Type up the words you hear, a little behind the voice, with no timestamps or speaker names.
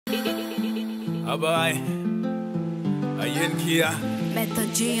Bye. Ayenkea.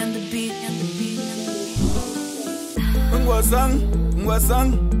 Method G on the beat. Ngwasang,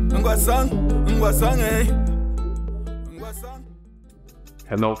 eh. Ngwasang.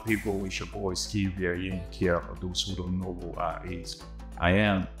 Hello people, it's your boy Skiezy Ayenkea. For those who don't know who I is, I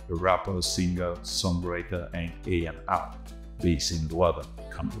am a rapper, singer, songwriter, and A&R based in Luanda,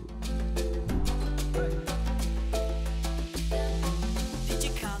 Cameroon.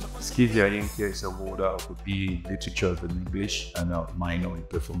 Skiezy Ayenkea is a holder of a BA in Literature and English and a minor in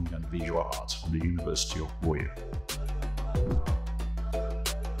Performing and Visual Arts from the University of Boya.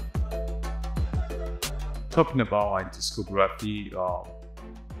 Talking about my discography,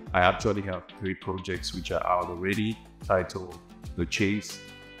 I actually have 3 projects which are out already, titled The Chase,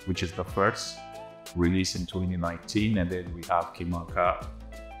 which is the first, released in 2019, and then we have Ayenkea,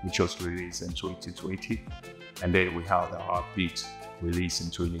 which was released in 2020, and then we have The Heartbeat, released in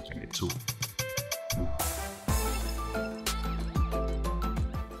 2022.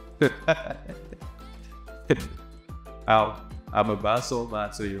 I'm a basso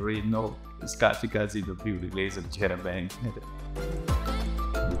man, so you already know it's Skiezy the beauty, ladies and gentlemen.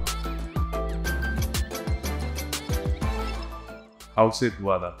 I'll say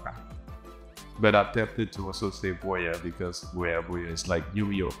Luanda, but I'm tempted to also say Boya because Boya is like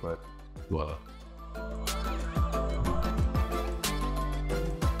New York, but Luanda.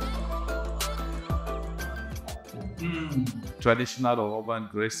 Traditional or urban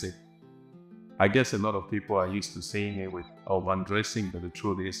dressing. I guess a lot of people are used to saying it with urban dressing, but the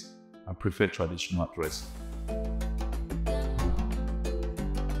truth is I prefer traditional dressing.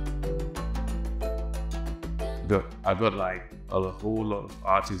 I got like a whole lot of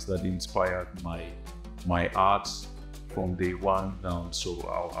artists that inspired my art from day one down. So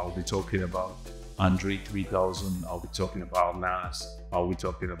I'll be talking about Andre 3000, I'll be talking about Nas, I'll be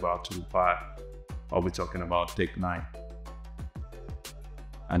talking about Tupac, I'll be talking take Tech9.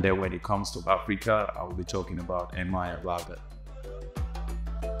 And then when it comes to Africa, I will be talking about Ayenkea.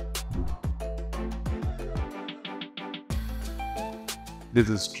 This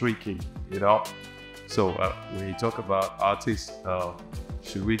is tricky, you know? So when you talk about artists,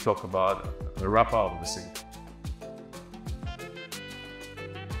 should we talk about a rapper or the singer?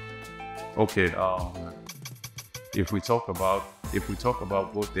 Okay, if we talk about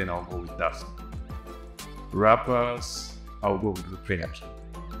both, then I'll go with that. Rappers, I'll go with the players.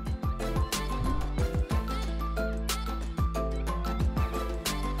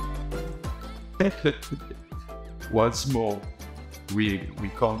 Once more, we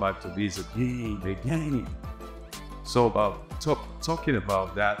come back to visit the game. So talking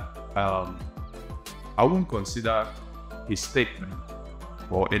about that, I wouldn't consider his statement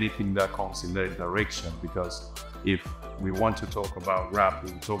or anything that comes in that direction, because if we want to talk about rap,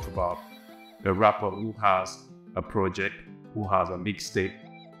 we talk about a rapper who has a project, who has a mixtape,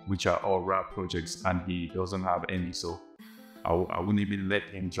 which are all rap projects, and he doesn't have any. So I wouldn't even let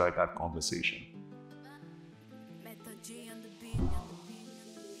him drive that conversation.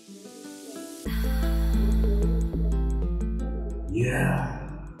 Yeah.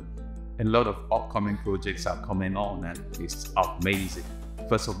 A lot of upcoming projects are coming on, and it's amazing.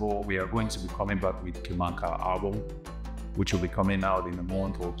 First of all, we are going to be coming back with Ayenkea album, which will be coming out in a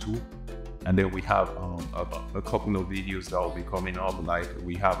month or 2. And then we have a couple of videos that will be coming up. Like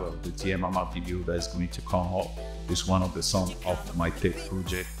we have the Dear Mama video that's going to come up. It's one of the songs of my tech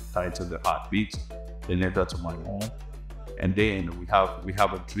project titled The Heartbeat, the letter to my mom. And then we have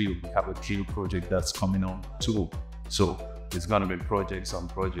a drill project that's coming on too. So it's gonna be projects on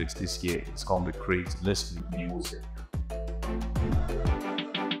projects this year. It's gonna be crazy. Let's do music.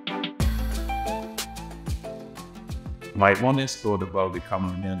 My honest thought about the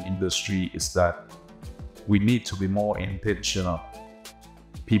Cameroonian industry is that we need to be more intentional.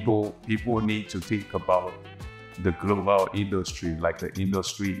 People need to think about the global industry, like the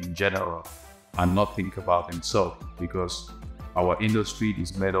industry in general, and not think about themselves, because our industry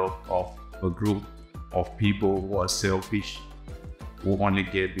is made up of a group of people who are selfish, who only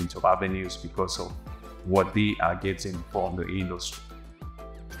get into avenues because of what they are getting from the industry.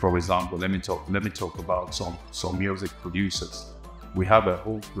 For example, let me talk about some music producers. We have a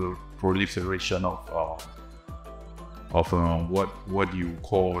whole proliferation of what you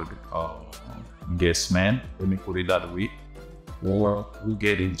call guest men, let me put it that way, or who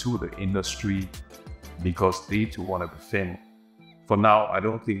get into the industry because they too want to be famous. For now, I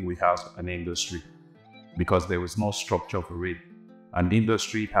don't think we have an industry because there is no structure for it. An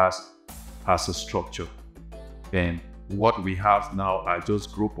industry has a structure, and what we have now are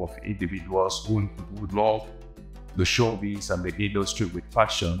just group of individuals who love the showbiz and the industry with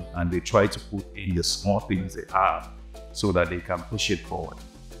passion, and they try to put in the small things they have so that they can push it forward.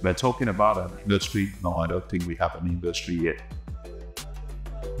 We're talking about an industry. No, I don't think we have an industry yet.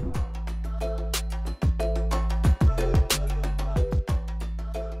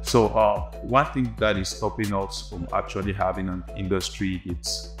 So one thing that is stopping us from actually having an industry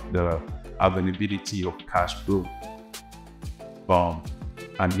is the availability of cash flow.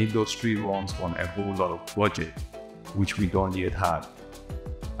 An industry runs on a whole lot of budget, which we don't yet have.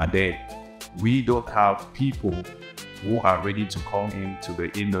 And then we don't have people who are ready to come into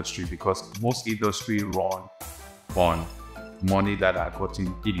the industry, because most industry run on money that are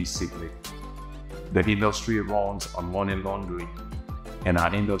gotten illicitly. The industry runs on money laundering, and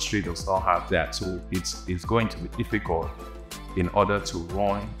our industry does not have that. So it's going to be difficult in order to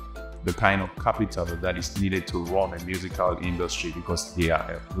run the kind of capital that is needed to run a musical industry, because there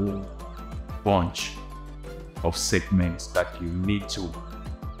are a whole bunch of segments that you need to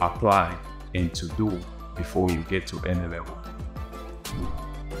apply and to do before you get to any level.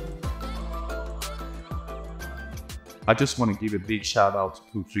 I just want to give a big shout out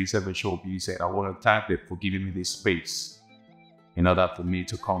to 237Showbiz, and I want to thank them for giving me this space in order for me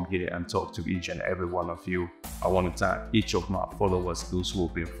to come here and talk to each and every one of you. I want to thank each of my followers, those who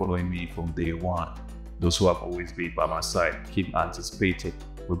have been following me from day one, those who have always been by my side. Keep anticipating.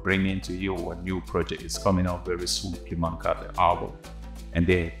 We're bringing to you a new project. It's coming out very soon, Ayenkea, the album, and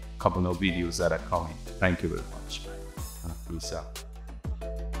then a couple of videos that are coming. Thank you very much. Peace out.